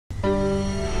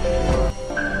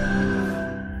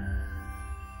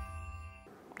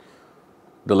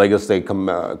The Lagos State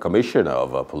Commissioner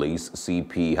of Police,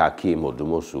 CP Hakeem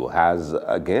Odumosu, has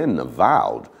again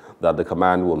vowed that the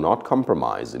command will not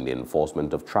compromise in the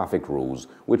enforcement of traffic rules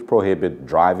which prohibit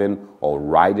driving or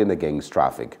riding against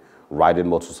traffic, riding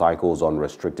motorcycles on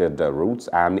restricted routes,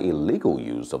 and illegal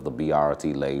use of the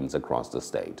BRT lanes across the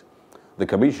state. The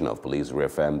Commissioner of Police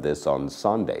reaffirmed this on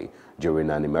Sunday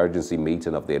during an emergency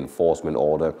meeting of the enforcement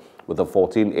order with the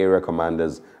 14 area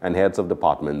commanders and heads of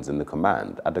departments in the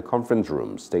command at the conference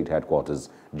room, State Headquarters,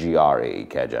 GRA,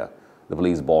 Ikeja. The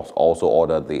police boss also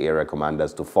ordered the area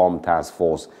commanders to form task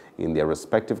force in their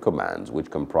respective commands, which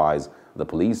comprise the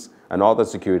police and other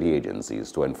security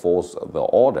agencies, to enforce the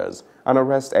orders and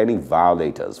arrest any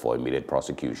violators for immediate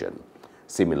prosecution.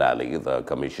 Similarly, the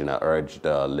commissioner urged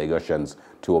Lagosians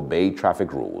to obey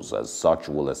traffic rules, as such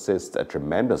will assist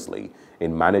tremendously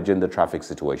in managing the traffic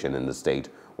situation in the state,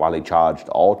 while he charged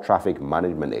all traffic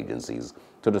management agencies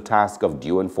to the task of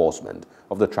due enforcement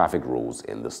of the traffic rules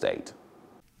in the state.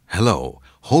 Hello,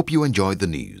 hope you enjoyed the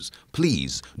news.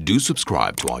 Please do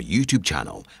subscribe to our YouTube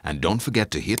channel and don't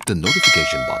forget to hit the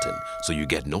notification button so you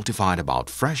get notified about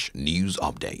fresh news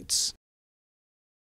updates.